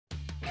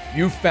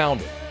You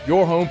found it.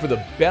 Your home for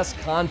the best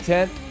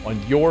content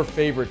on your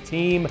favorite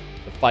team,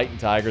 the Fighting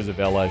Tigers of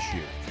LSU.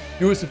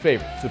 Do us a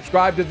favor.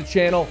 Subscribe to the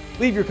channel.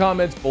 Leave your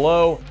comments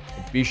below.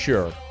 And be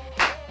sure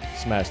to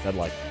smash that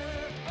like button.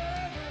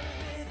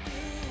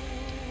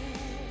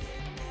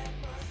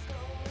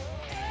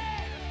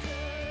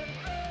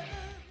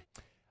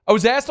 I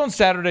was asked on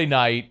Saturday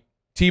night,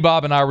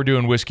 T-Bob and I were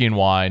doing whiskey and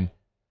wine,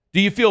 do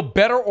you feel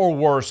better or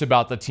worse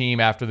about the team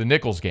after the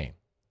Nicholls game?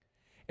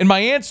 And my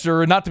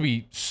answer, not to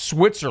be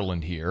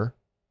Switzerland here,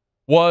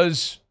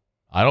 was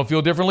I don't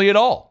feel differently at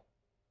all.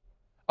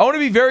 I want to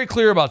be very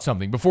clear about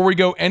something before we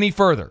go any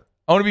further.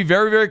 I want to be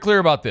very, very clear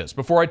about this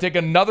before I take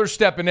another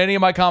step in any of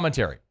my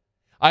commentary.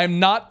 I am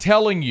not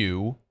telling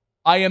you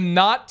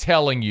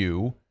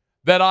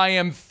that I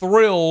am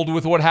thrilled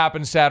with what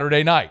happened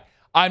Saturday night.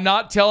 I'm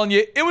not telling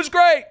you it was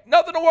great,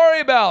 nothing to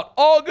worry about,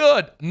 all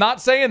good. I'm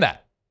not saying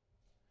that.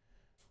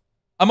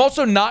 I'm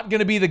also not going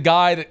to be the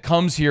guy that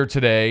comes here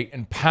today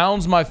and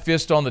pounds my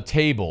fist on the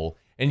table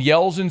and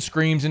yells and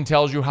screams and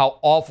tells you how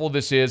awful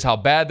this is, how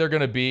bad they're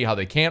going to be, how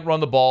they can't run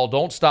the ball,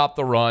 don't stop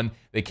the run.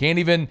 They can't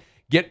even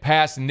get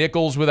past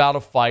Nicholls without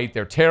a fight.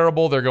 They're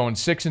terrible. They're going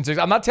 6-6.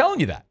 I'm not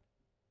telling you that.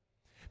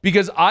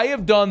 Because I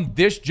have done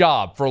this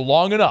job for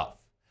long enough.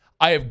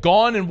 I have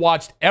gone and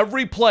watched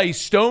every play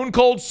stone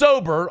cold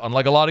sober,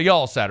 unlike a lot of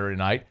y'all Saturday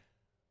night,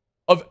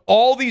 of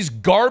all these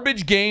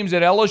garbage games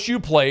that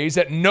LSU plays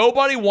that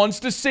nobody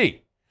wants to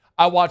see.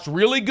 I watch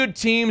really good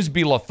teams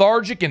be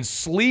lethargic and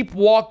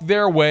sleepwalk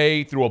their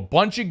way through a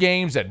bunch of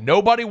games that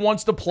nobody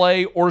wants to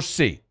play or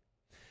see.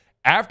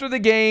 After the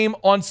game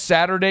on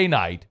Saturday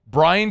night,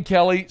 Brian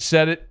Kelly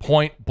said it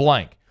point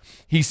blank.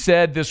 He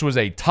said this was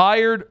a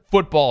tired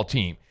football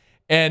team.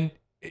 And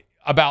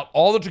about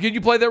all the... Can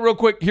you play that real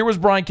quick? Here was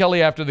Brian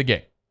Kelly after the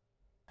game.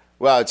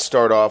 Well, I'd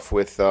start off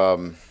with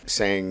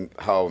saying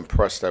how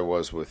impressed I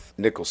was with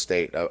Nicholls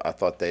State. I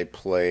thought they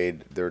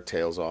played their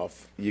tails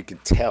off. You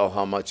could tell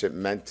how much it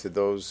meant to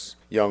those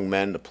young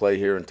men to play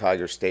here in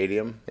Tiger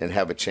Stadium and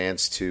have a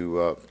chance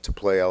to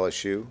play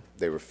LSU.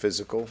 They were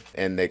physical,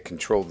 and they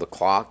controlled the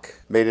clock.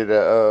 Made it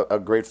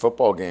a great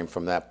football game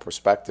from that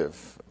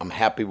perspective. I'm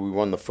happy we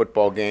won the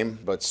football game,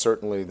 but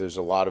certainly there's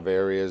a lot of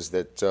areas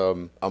that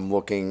I'm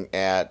looking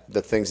at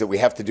the things that we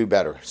have to do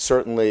better.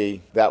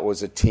 Certainly that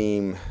was a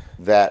team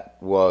that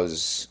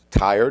was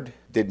tired,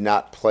 did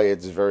not play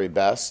its very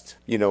best.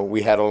 You know,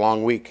 we had a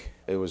long week.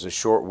 It was a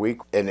short week,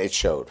 and it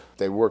showed.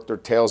 They worked their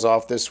tails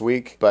off this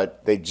week,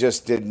 but they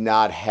just did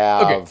not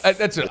have... Okay,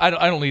 that's it. I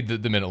don't need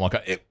the minute long.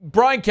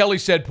 Brian Kelly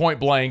said point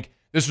blank,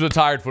 this was a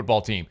tired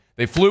football team.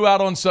 They flew out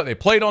on Sunday. They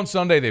played on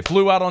Sunday. They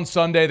flew out on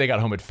Sunday. They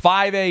got home at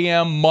 5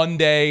 a.m.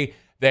 Monday.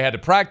 They had to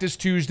practice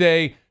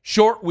Tuesday.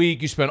 Short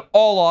week. You spent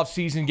all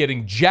offseason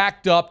getting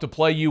jacked up to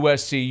play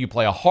USC. You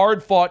play a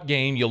hard-fought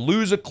game. You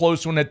lose a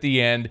close one at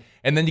the end.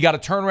 And then you got to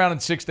turn around in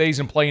 6 days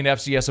and play an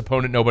FCS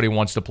opponent nobody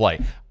wants to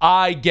play.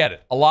 I get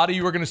it. A lot of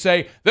you are going to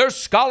say, they're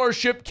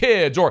scholarship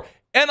kids or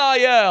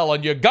NIL,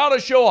 and you got to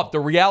show up.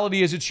 The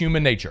reality is it's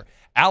human nature.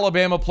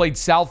 Alabama played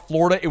South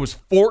Florida. It was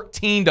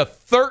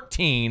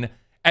 14-13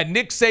 at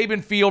Nick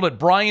Saban Field at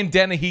Bryant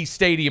Dennehy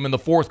Stadium in the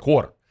fourth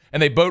quarter.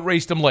 And they boat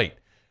raced them late.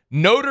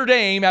 Notre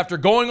Dame, after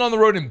going on the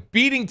road and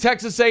beating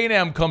Texas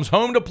A&M, comes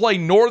home to play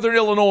Northern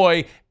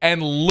Illinois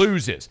and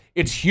loses.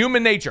 It's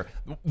human nature.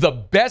 The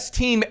best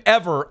team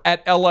ever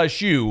at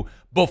LSU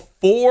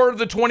before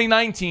the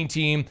 2019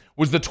 team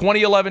was the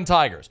 2011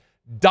 Tigers.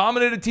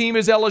 Dominant a team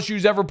as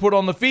LSU's ever put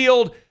on the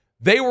field.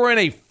 They were in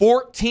a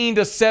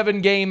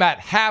 14-7 game at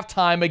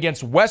halftime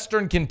against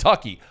Western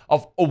Kentucky,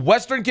 a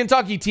Western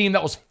Kentucky team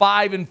that was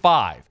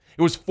 5-5.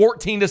 It was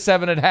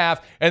 14-7 at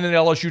half, and then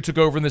LSU took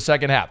over in the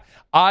second half.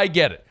 I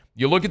get it.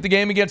 You look at the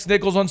game against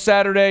Nicholls on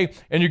Saturday,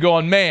 and you're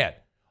going, man,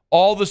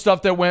 all the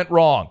stuff that went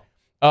wrong.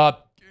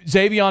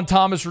 Xavion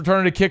Thomas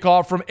returning a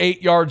kickoff from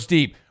 8 yards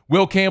deep.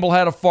 Will Campbell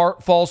had a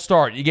false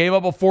start. You gave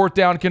up a fourth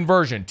down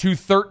conversion. 2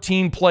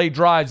 13-play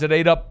drives that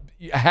ate up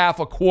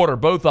half a quarter,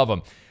 both of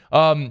them.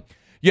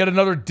 You had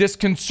another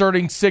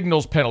disconcerting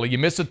signals penalty. You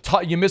miss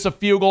a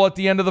field goal at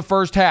the end of the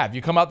first half.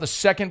 You come out the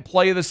second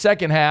play of the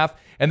second half,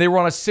 and they were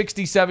on a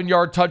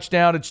 67-yard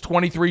touchdown. It's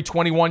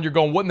 23-21. You're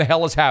going, what in the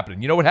hell is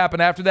happening? You know what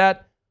happened after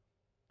that?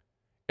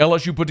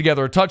 LSU put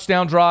together a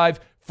touchdown drive.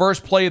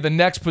 First play of the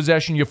next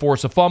possession, you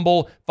force a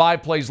fumble.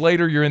 5 plays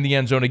later, you're in the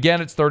end zone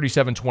again. It's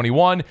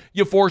 37-21.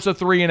 You force a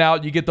 3 and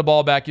out. You get the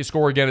ball back. You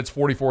score again. It's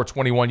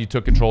 44-21. You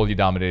took control. You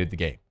dominated the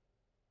game.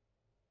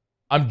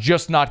 I'm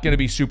just not going to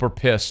be super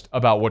pissed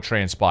about what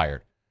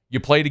transpired. You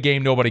played a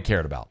game nobody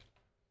cared about.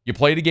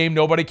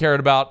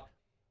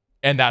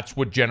 And that's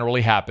what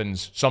generally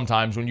happens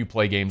sometimes when you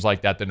play games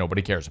like that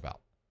nobody cares about.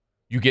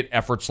 You get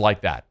efforts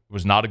like that. It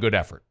was not a good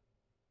effort.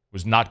 It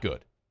was not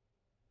good.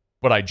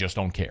 But I just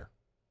don't care.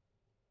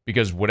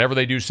 Because whatever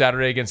they do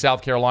Saturday against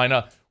South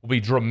Carolina will be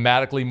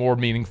dramatically more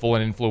meaningful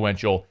and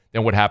influential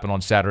than what happened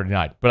on Saturday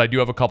night. But I do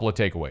have a couple of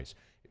takeaways.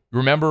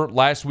 Remember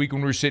last week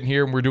when we were sitting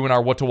here and we were doing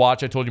our what to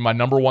watch, I told you my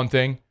number one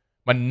thing,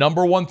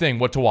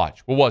 what to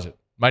watch. What was it?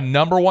 My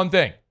number one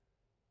thing,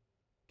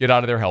 get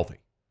out of there healthy.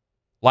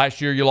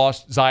 Last year, you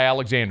lost Zy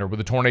Alexander with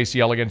a torn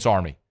ACL against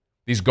Army.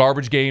 These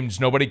garbage games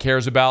nobody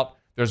cares about.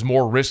 There's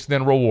more risk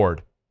than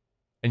reward.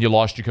 And you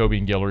lost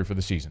Jacobian Guillory for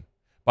the season.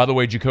 By the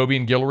way,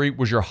 Jacobian Guillory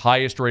was your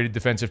highest-rated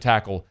defensive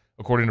tackle,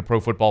 according to Pro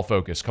Football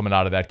Focus, coming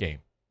out of that game.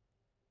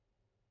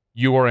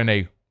 You are in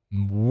a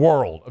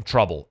world of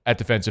trouble at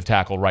defensive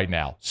tackle right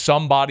now.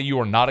 Somebody you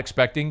are not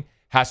expecting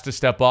has to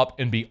step up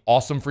and be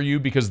awesome for you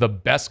because the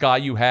best guy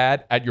you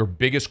had at your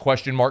biggest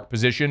question mark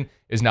position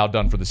is now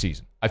done for the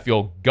season. I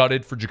feel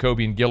gutted for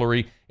Jacobian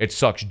Guillory. It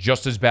sucks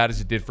just as bad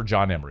as it did for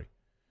John Emery.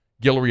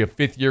 Guillory, a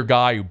fifth-year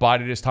guy who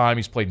bided his time.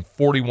 He's played in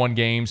 41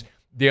 games.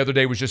 The other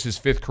day was just his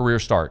fifth career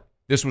start.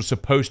 This was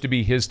supposed to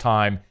be his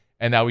time,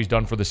 and now he's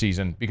done for the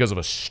season because of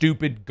a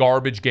stupid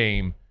garbage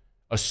game.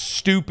 A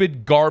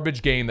stupid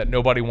garbage game that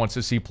nobody wants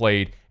to see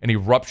played, and he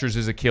ruptures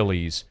his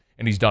Achilles,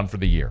 and he's done for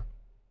the year.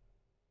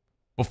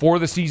 Before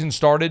the season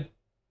started,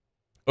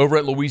 over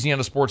at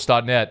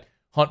LouisianaSports.net,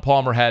 Hunt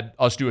Palmer had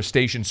us do a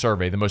station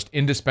survey, the most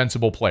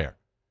indispensable player.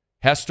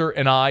 Hester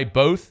and I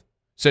both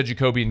said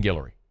Jacobian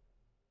Guillory.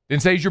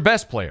 Didn't say he's your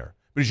best player,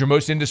 but he's your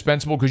most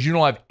indispensable because you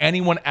don't have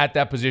anyone at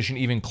that position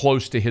even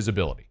close to his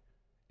ability.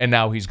 And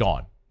now he's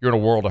gone. You're in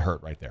a world of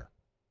hurt right there.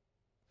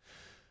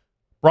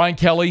 Brian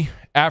Kelly,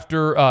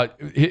 after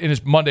in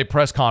his Monday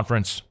press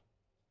conference,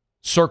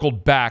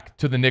 circled back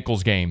to the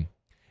Nicholls game,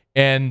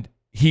 and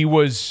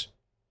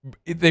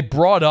they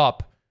brought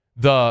up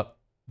the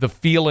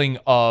feeling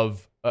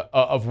of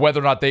whether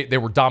or not they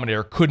were dominant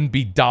or couldn't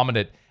be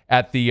dominant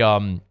at the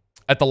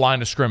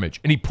line of scrimmage,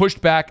 and he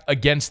pushed back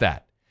against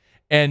that.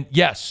 And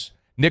yes,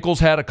 Nicholls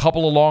had a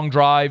couple of long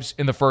drives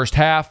in the first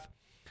half.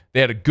 They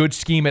had a good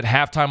scheme at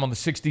halftime on the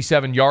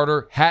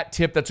 67-yarder. Hat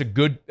tip, that's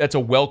a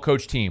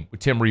well-coached team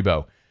with Tim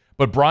Rebowe.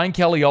 But Brian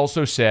Kelly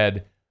also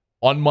said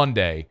on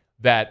Monday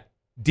that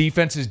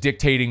defense is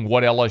dictating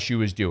what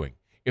LSU is doing.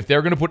 If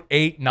they're going to put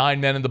 8,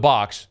 9 men in the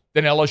box,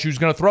 then LSU is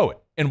going to throw it.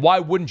 And why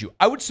wouldn't you?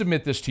 I would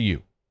submit this to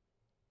you.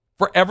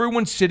 For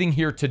everyone sitting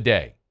here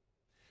today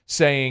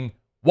saying,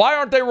 why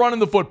aren't they running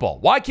the football?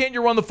 Why can't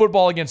you run the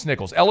football against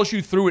Nicholls?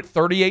 LSU threw it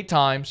 38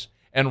 times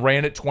and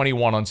ran it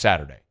 21 on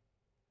Saturday.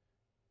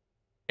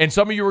 And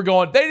some of you were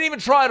going, they didn't even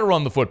try to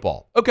run the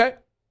football. Okay.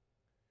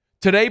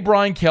 Today,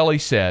 Brian Kelly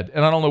said,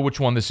 and I don't know which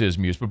one this is,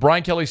 Muse, but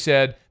Brian Kelly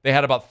said they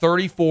had about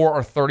 34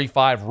 or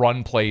 35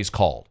 run plays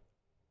called.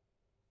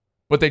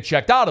 But they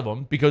checked out of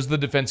them because of the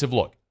defensive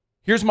look.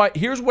 Here's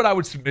what I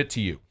would submit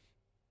to you.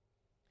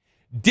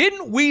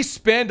 Didn't we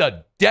spend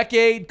a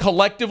decade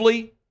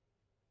collectively,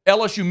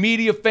 LSU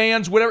media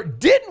fans, whatever,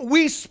 didn't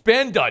we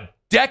spend a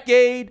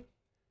decade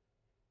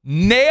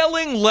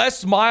nailing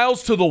Les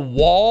Miles to the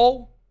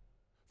wall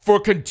for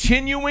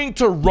continuing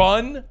to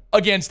run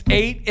against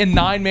 8 and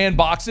 9 man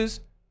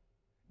boxes?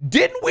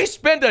 Didn't we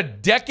spend a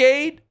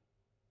decade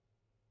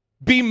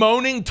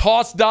bemoaning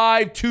toss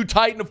dive, too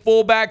tight in a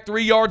fullback,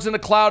 3 yards in a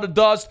cloud of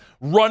dust,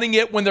 running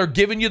it when they're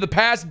giving you the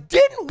pass?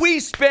 Didn't we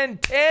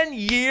spend 10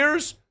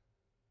 years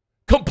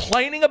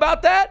complaining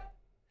about that?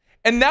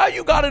 And now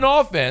you got an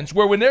offense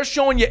where when they're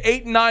showing you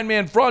 8 and 9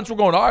 man fronts, we're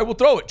going, all right, we'll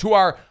throw it to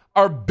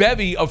our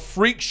bevy of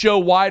freak show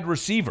wide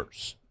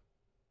receivers.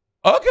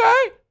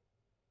 Okay.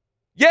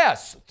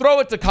 Yes, throw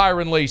it to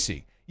Kyron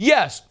Lacey.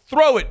 Yes,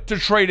 throw it to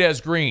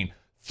Trey'Dez Green.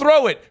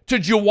 Throw it to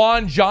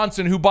Juwan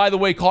Johnson, who, by the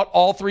way, caught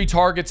all 3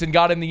 targets and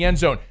got in the end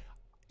zone.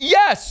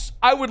 Yes,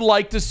 I would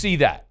like to see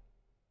that.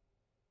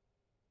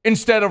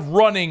 Instead of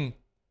running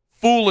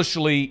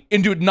foolishly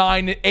into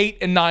 8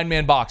 and 9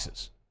 man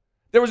boxes.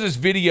 There was this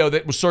video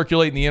that was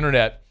circulating the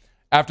internet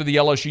after the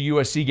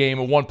LSU-USC game,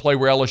 and one play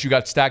where LSU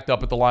got stacked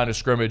up at the line of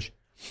scrimmage.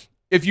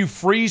 If you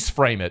freeze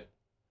frame it,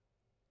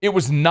 it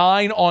was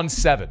 9 on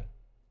 7.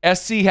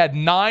 SC had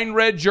 9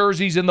 red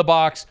jerseys in the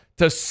box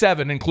to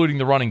 7, including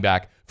the running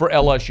back, for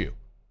LSU.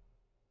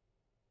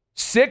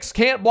 6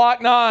 can't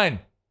block 9.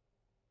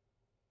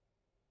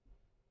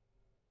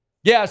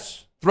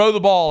 Yes, throw the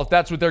ball if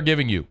that's what they're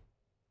giving you.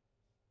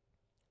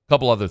 A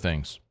couple other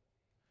things.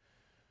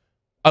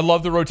 I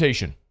love the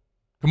rotation.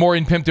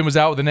 Kamorian Pimpton was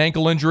out with an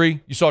ankle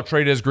injury. You saw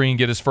Trey'Dez Green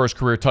get his first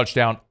career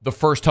touchdown, the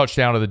first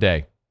touchdown of the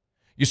day.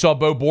 You saw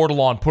Bo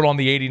Bordelon put on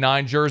the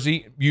 89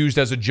 jersey, used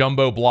as a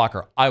jumbo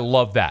blocker. I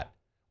love that.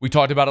 We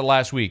talked about it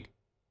last week.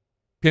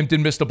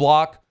 Pimpton missed a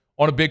block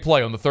on a big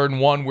play on the 3rd and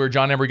 1 where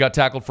John Emery got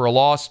tackled for a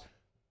loss.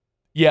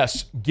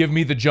 Yes, give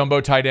me the jumbo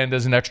tight end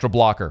as an extra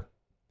blocker.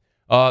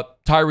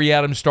 Tyree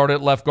Adams started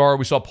at left guard.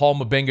 We saw Paul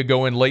Mabenga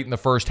go in late in the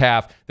first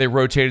half. They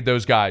rotated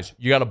those guys.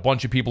 You got a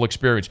bunch of people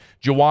experienced.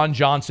 Juwan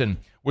Johnson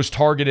was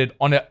targeted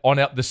on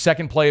the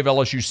second play of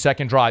LSU's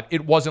second drive.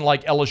 It wasn't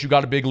like LSU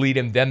got a big lead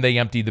and then they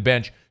emptied the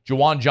bench.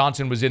 Juwan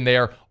Johnson was in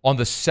there on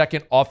the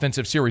second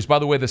offensive series. By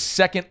the way, the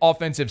second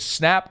offensive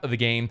snap of the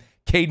game,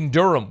 Caden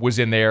Durham was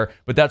in there,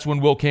 but that's when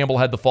Will Campbell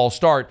had the false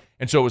start,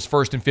 and so it was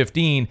 1st and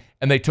 15,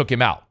 and they took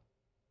him out.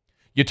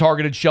 You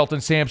targeted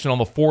Shelton Sampson on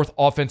the 4th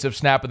offensive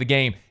snap of the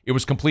game. It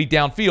was complete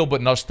downfield,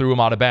 but Nuss threw him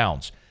out of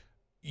bounds.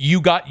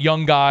 You got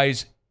young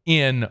guys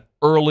in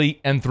early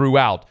and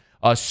throughout.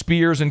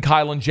 Spears and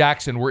Kylan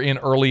Jackson were in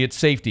early at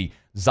safety.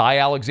 Zy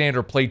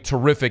Alexander played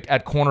terrific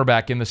at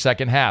cornerback in the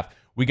second half.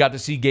 We got to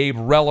see Gabe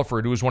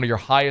Relaford, who was one of your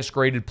highest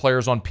graded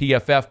players on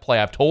PFF play.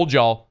 I've told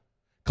y'all,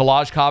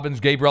 Kalaj Cobbins,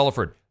 Gabe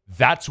Relaford,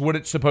 that's what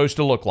it's supposed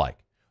to look like.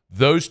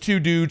 Those two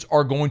dudes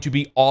are going to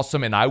be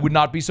awesome, and I would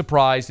not be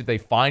surprised if they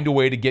find a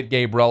way to get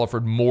Gabe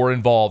Relaford more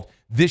involved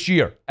this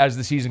year as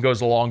the season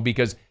goes along,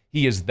 because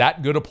he is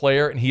that good a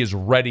player and he is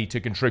ready to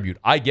contribute.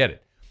 I get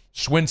it.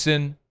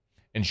 Swinson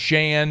and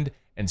Shand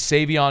and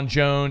Savion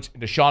Jones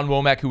and Deshaun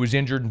Womack, who was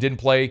injured and didn't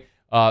play,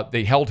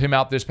 they held him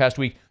out this past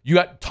week. You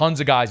got tons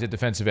of guys at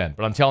defensive end,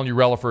 but I'm telling you,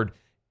 Relaford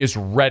is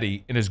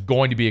ready and is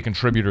going to be a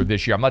contributor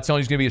this year. I'm not telling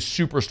you he's going to be a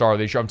superstar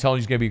this year. I'm telling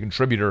you he's going to be a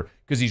contributor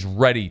because he's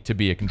ready to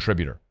be a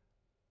contributor.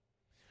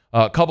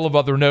 A couple of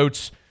other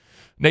notes.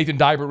 Nathan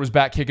Dybert was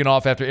back kicking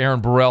off after Aaron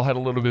Burrell had a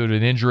little bit of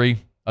an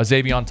injury.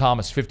 Xavion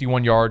Thomas,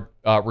 51-yard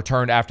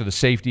return after the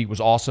safety was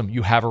awesome.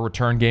 You have a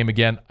return game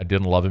again. I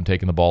didn't love him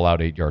taking the ball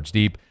out 8 yards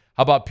deep.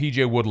 How about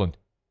P.J. Woodland?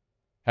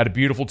 Had a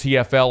beautiful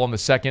TFL on the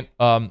second.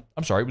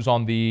 It was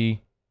on the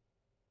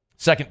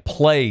second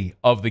play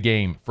of the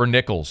game for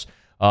Nicholls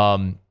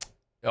on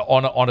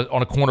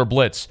a corner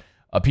blitz.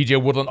 P.J.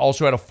 Woodland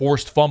also had a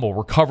forced fumble,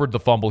 recovered the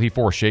fumble he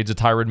forced. Shades of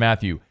Tyrann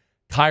Mathieu.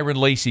 Kyron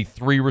Lacey,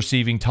 3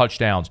 receiving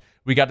touchdowns.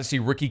 We got to see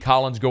Ricky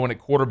Collins going at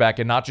quarterback,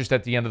 and not just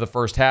at the end of the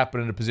first half,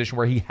 but in a position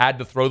where he had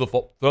to throw the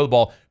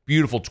ball.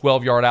 Beautiful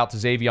 12-yard out to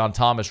Xavion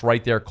Thomas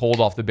right there, cold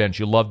off the bench.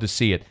 You love to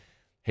see it.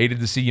 Hated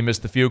to see you miss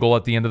the field goal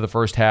at the end of the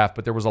first half,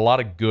 but there was a lot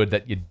of good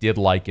that you did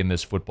like in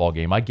this football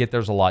game. I get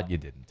there's a lot you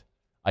didn't.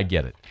 I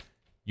get it.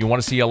 You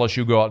want to see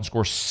LSU go out and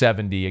score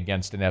 70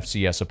 against an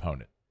FCS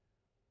opponent.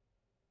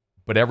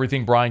 But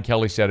everything Brian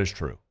Kelly said is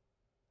true.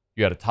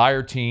 You had a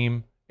tired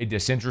team, a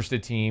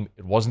disinterested team.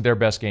 It wasn't their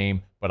best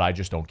game, but I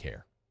just don't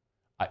care.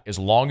 As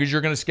long as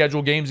you're going to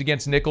schedule games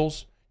against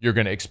Nicholls, you're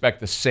going to expect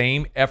the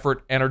same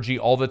effort, energy,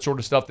 all that sort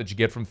of stuff that you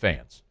get from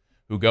fans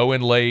who go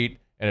in late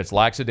and it's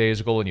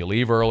lackadaisical and you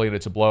leave early and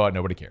it's a blowout.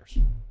 Nobody cares.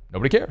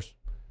 Nobody cares.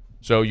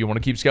 So you want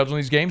to keep scheduling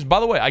these games? By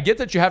the way, I get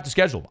that you have to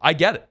schedule them. I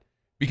get it.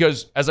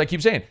 Because, as I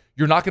keep saying,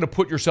 you're not going to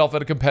put yourself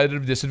at a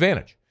competitive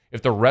disadvantage.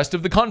 If the rest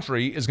of the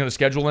country is going to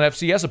schedule an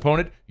FCS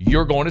opponent,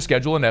 you're going to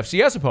schedule an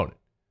FCS opponent.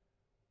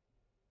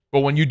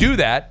 But when you do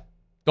that,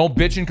 don't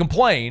bitch and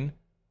complain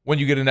when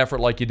you get an effort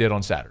like you did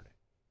on Saturday.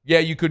 Yeah,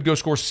 you could go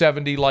score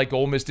 70 like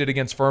Ole Miss did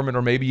against Furman,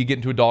 or maybe you get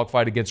into a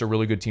dogfight against a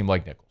really good team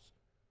like Nicholls.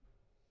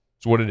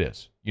 It's what it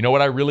is. You know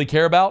what I really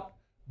care about?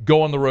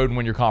 Go on the road and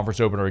win your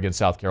conference opener against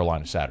South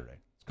Carolina Saturday.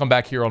 Let's come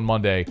back here on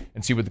Monday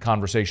and see what the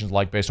conversation's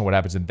like based on what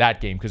happens in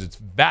that game, because it's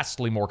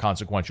vastly more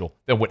consequential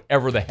than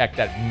whatever the heck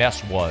that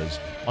mess was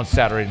on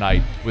Saturday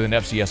night with an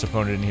FCS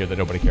opponent in here that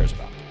nobody cares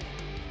about.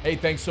 Hey,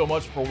 thanks so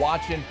much for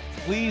watching.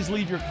 Please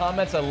leave your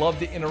comments. I love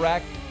to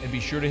interact, and be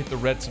sure to hit the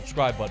red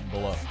subscribe button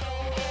below.